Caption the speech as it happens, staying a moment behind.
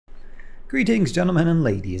Greetings, gentlemen and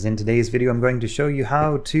ladies. In today's video I'm going to show you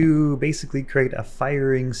how to basically create a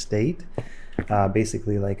firing state,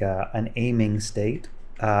 basically like an aiming state,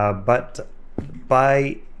 but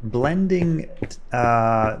by blending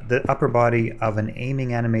the upper body of an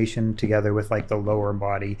aiming animation together with like the lower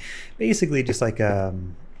body, basically just like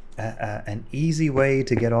an easy way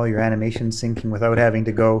to get all your animations syncing without having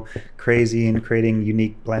to go crazy and creating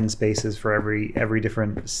unique blend spaces for every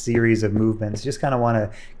different series of movements. Just kind of want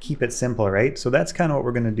to keep it simple, right? So that's kind of what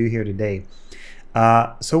we're going to do here today.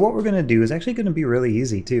 So what we're going to do is actually going to be really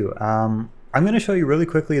easy too. I'm going to show you really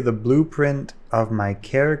quickly the blueprint of my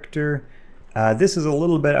character. This is a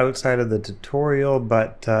little bit outside of the tutorial,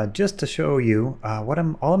 but just to show you, all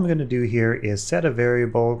I'm going to do here is set a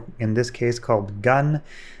variable, in this case called gun,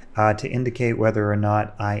 to indicate whether or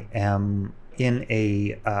not I am in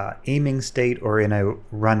a aiming state or in a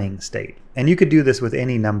running state. And you could do this with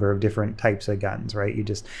any number of different types of guns, right? You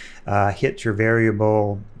just hit your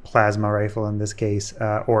variable, plasma rifle in this case,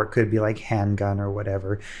 or it could be like handgun or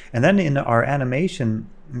whatever. And then in our animation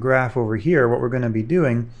graph over here, what we're going to be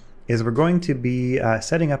doing is we're going to be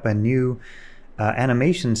setting up a new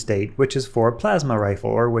animation state, which is for plasma rifle,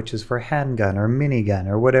 or which is for handgun or minigun,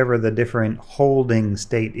 or whatever the different holding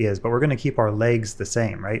state is. But we're going to keep our legs the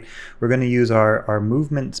same, right? We're going to use our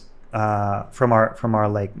movements from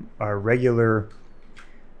our regular.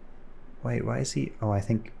 Wait, why is he? Oh, I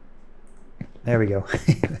think there we go.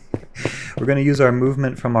 We're going to use our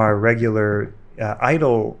movement from our regular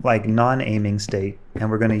idle, like non-aiming state, and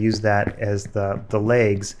we're going to use that as the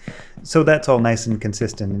legs. So that's all nice and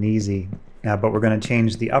consistent and easy. But we're going to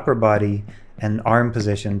change the upper body and arm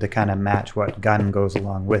position to kind of match what gun goes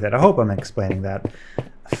along with it. I hope I'm explaining that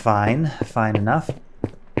fine enough.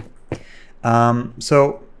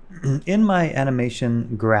 So in my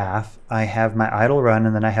animation graph, I have my idle run,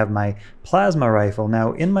 and then I have my plasma rifle.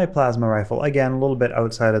 Now in my plasma rifle, again, a little bit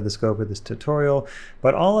outside of the scope of this tutorial,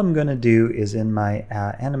 but all I'm going to do is in my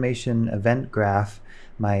animation event graph,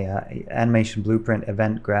 my animation blueprint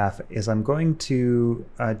event graph, is I'm going to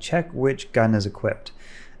check which gun is equipped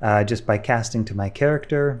just by casting to my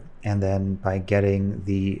character, and then by getting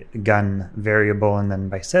the gun variable, and then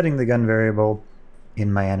by setting the gun variable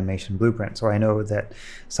in my animation blueprint, so I know that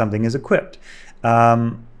something is equipped.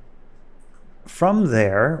 From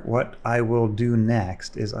there, what I will do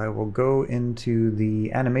next is I will go into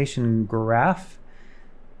the animation graph,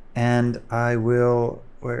 and I will,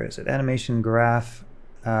 where is it, animation graph,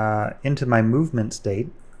 into my movement state,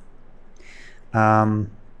 my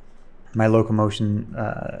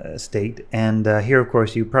locomotion state, and here of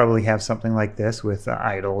course you probably have something like this with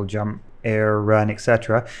idle, jump, air, run,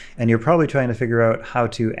 etc. And you're probably trying to figure out how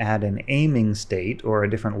to add an aiming state or a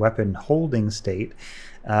different weapon holding state.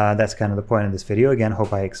 That's kind of the point of this video. Again,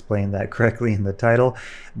 hope I explained that correctly in the title.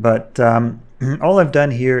 But all I've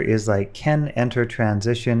done here is like can enter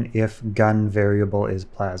transition if gun variable is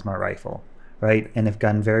plasma rifle, right? And if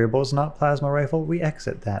gun variable is not plasma rifle, we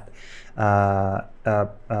exit that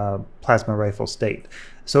plasma rifle state.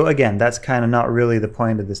 So again, that's kind of not really the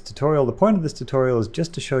point of this tutorial. The point of this tutorial is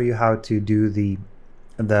just to show you how to do the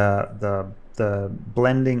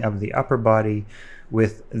blending of the upper body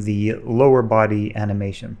with the lower body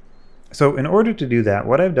animation. So in order to do that,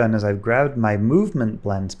 what I've done is I've grabbed my movement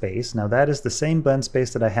blend space. Now that is the same blend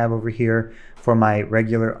space that I have over here for my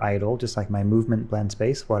regular idle, just like my movement blend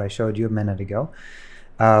space, what I showed you a minute ago,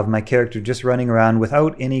 of my character just running around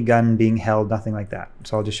without any gun being held, nothing like that.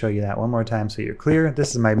 So I'll just show you that one more time so you're clear.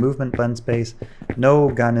 This is my movement blend space. No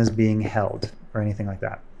gun is being held or anything like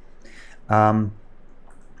that.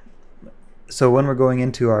 So when we're going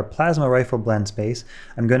into our plasma rifle blend space,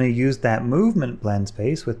 I'm going to use that movement blend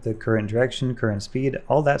space with the current direction, current speed,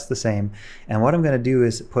 all that's the same. And what I'm going to do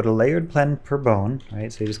is put a layered blend per bone,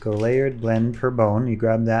 right? So you just go layered blend per bone, you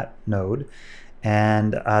grab that node.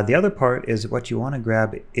 And the other part is what you want to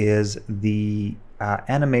grab is the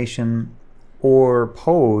animation or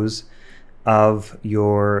pose of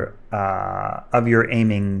your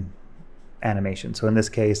aiming animation. So in this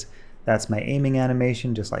case, that's my aiming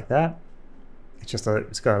animation, just like that.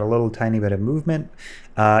 It's got a little tiny bit of movement.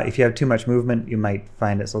 If you have too much movement, you might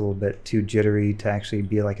find it's a little bit too jittery to actually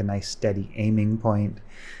be like a nice steady aiming point.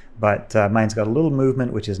 But mine's got a little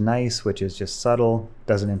movement, which is nice, which is just subtle,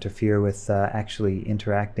 doesn't interfere with actually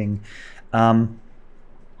interacting,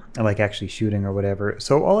 like actually shooting or whatever.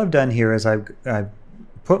 So all I've done here is I've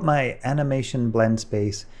put my animation blend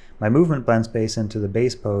space, my movement blend space into the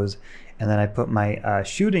base pose, and then I put my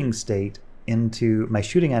shooting state into my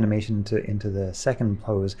shooting animation into the second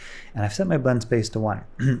pose, and I've set my blend space to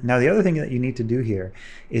 1. Now the other thing that you need to do here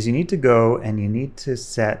is you need to go and you need to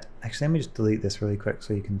set, actually let me just delete this really quick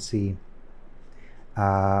so you can see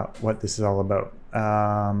what this is all about.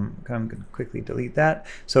 I'm going to quickly delete that.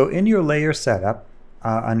 So in your layer setup,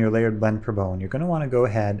 on your layered blend per bone, you're going to want to go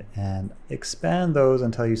ahead and expand those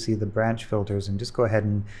until you see the branch filters, and just go ahead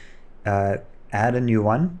and add a new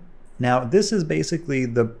one. Now this is basically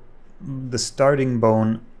the starting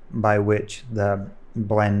bone by which the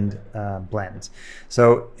blend blends.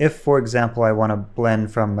 So if, for example, I want to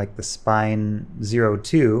blend from like the spine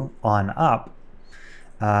 02 on up,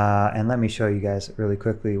 and let me show you guys really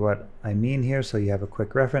quickly what I mean here so you have a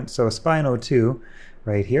quick reference. So spine 02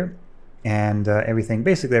 right here, and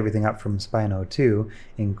basically everything up from spine 02,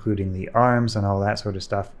 including the arms and all that sort of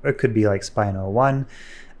stuff. It could be like spine 01,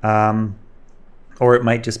 or it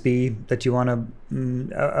might just be that you want to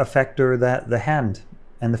affect the hand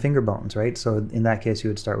and the finger bones, right? So in that case,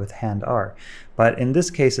 you would start with hand R. But in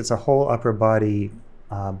this case, it's a whole upper body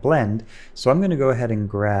blend. So I'm going to go ahead and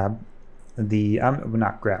grab I'm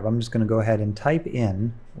just going to go ahead and type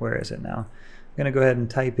in, where is it now? I'm going to go ahead and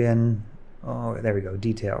type in, oh, there we go,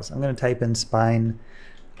 details. I'm going to type in spine.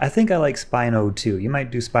 I think I like spine 02. You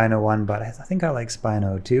might do spine 01, but I think I like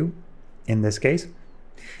spine 02 in this case.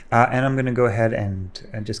 And I'm going to go ahead and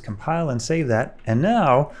just compile and save that. And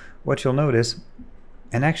now what you'll notice,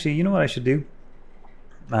 and actually, you know what I should do?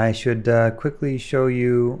 I should quickly show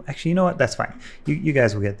you, actually, you know what? That's fine. You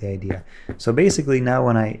guys will get the idea. So basically now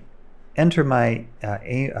when I enter my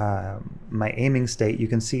my aiming state, you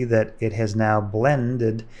can see that it has now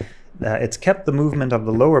blended. It's kept the movement of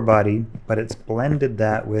the lower body, but it's blended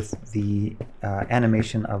that with the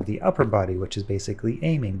animation of the upper body, which is basically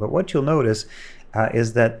aiming. But what you'll notice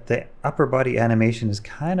is that the upper body animation is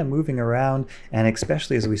kind of moving around, and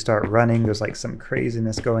especially as we start running, there's like some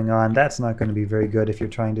craziness going on. That's not going to be very good if you're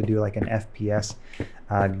trying to do like an FPS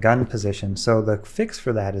gun position. So the fix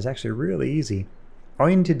for that is actually really easy. All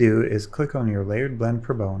you need to do is click on your layered blend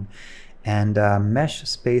per bone and mesh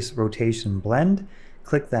space rotation blend.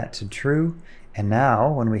 Click that to true, and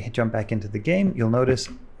now when we jump back into the game, you'll notice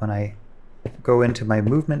when I go into my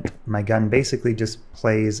movement, my gun basically just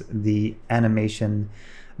plays the animation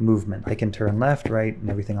movement. I can turn left, right, and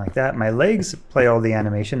everything like that. My legs play all the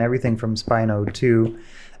animation. Everything from spine 02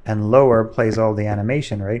 and lower plays all the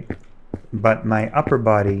animation, right? But my upper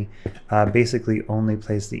body basically only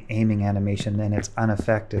plays the aiming animation, and it's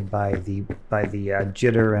unaffected by the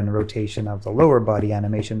jitter and rotation of the lower body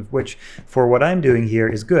animation, which for what I'm doing here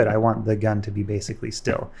is good. I want the gun to be basically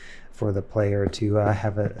still for the player to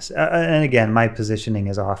have and again, my positioning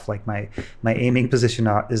is off, like my aiming position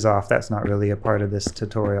is off. That's not really a part of this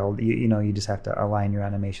tutorial. You know, you just have to align your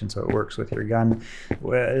animation so it works with your gun,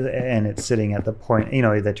 and it's sitting at the point, you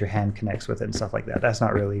know, that your hand connects with it and stuff like that. That's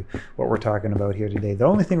not really what we're talking about here today. The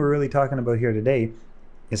only thing we're really talking about here today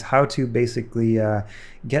is how to basically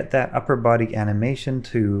get that upper body animation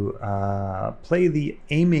to play the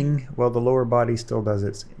aiming while the lower body still does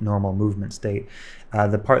its normal movement state.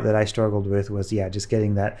 The part that I struggled with was, yeah, just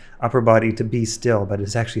getting that upper body to be still, but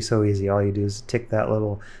it's actually so easy. All you do is tick that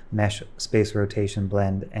little mesh space rotation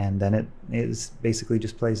blend, and then it is basically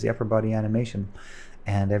just plays the upper body animation,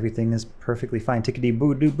 and everything is perfectly fine. Tickety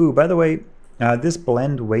boo doo boo. By the way, this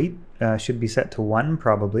blend weight should be set to 1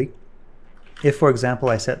 probably. If, for example,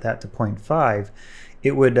 I set that to 0.5,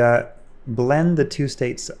 it would blend the two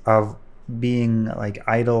states of being like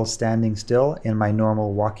idle, standing still in my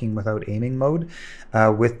normal walking without aiming mode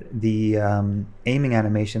with the aiming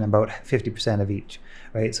animation about 50% of each,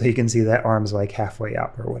 right? So you can see that arm's like halfway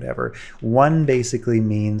up or whatever. 1 basically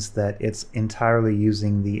means that it's entirely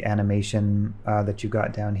using the animation that you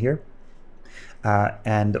got down here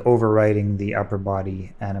and overriding the upper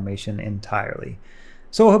body animation entirely.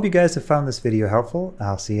 So I hope you guys have found this video helpful.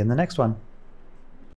 I'll see you in the next one.